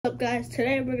What's up guys,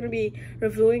 today we're going to be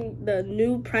reviewing the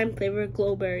new Prime flavor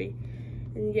Glowberry.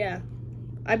 And yeah,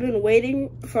 I've been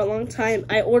waiting for a long time.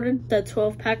 I ordered the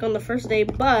 12 pack on the first day,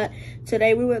 but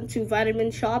today we went to Vitamin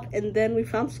Shop and then we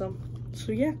found some.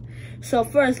 So yeah, so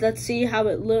first let's see how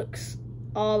it looks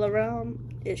all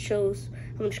around. It shows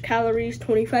how much calories,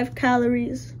 25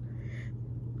 calories.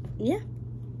 Yeah,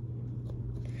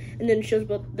 and then it shows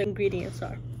what the ingredients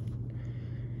are.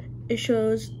 It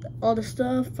shows all the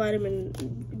stuff, vitamin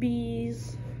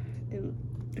B's, and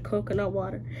the coconut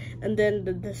water, and then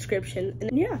the description,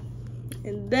 and yeah,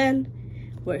 and then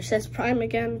where it says Prime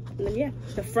again, and then yeah,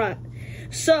 the front.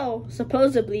 So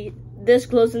supposedly this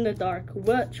glows in the dark,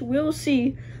 which we'll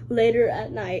see later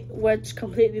at night where it's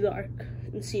completely dark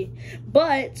and see.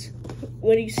 But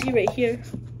when you see right here,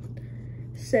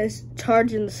 it says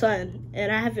charge in the sun,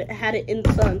 and I haven't had it in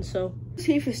the sun, so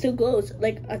see if it still glows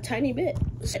like a tiny bit.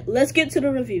 So let's get to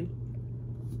the review.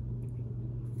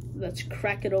 Let's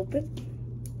crack it open.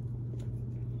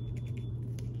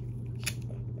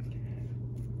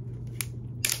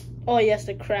 Oh yes,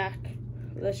 the crack.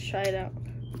 Let's try it out.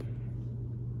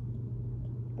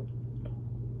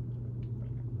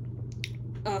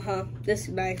 This is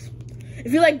nice.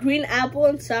 If you like green apple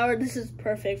and sour, this is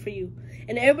perfect for you.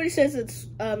 And everybody says it's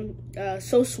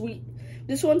so sweet.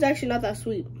 This one's actually not that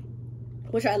sweet,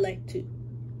 which I like too.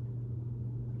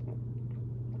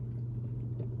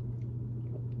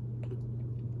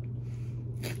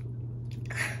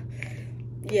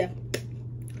 Yeah,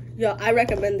 I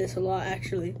recommend this a lot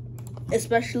actually.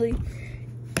 Especially,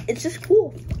 it's just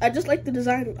cool. I just like the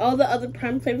design. All the other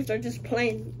Prime flavors are just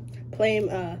plain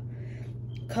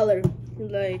color,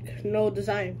 like no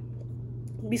design.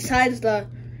 Besides the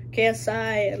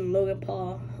KSI and Logan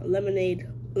Paul limited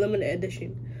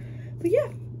edition. But yeah,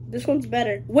 this one's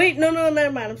better. Wait, no,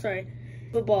 never mind. I'm sorry.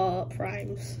 Football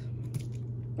Primes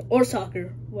or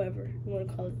soccer, whatever you want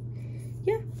to call it.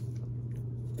 Yeah,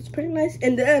 it's pretty nice.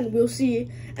 And then we'll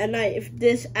see at night if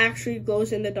this actually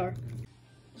glows in the dark.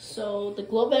 So the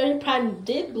Glowberry Prime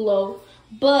did glow,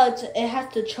 but it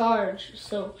has to charge,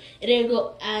 so it didn't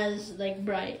glow as like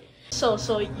bright. So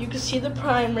you can see the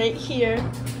Prime right here,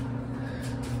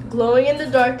 glowing in the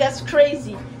dark. That's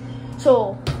crazy.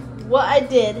 So what I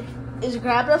did is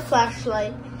grab a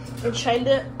flashlight and shined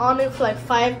it on it for like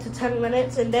 5 to 10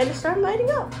 minutes, and then it started lighting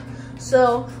up.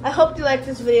 So I hope you like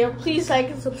this video. Please like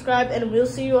and subscribe, and we'll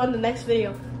see you on the next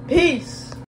video. Peace.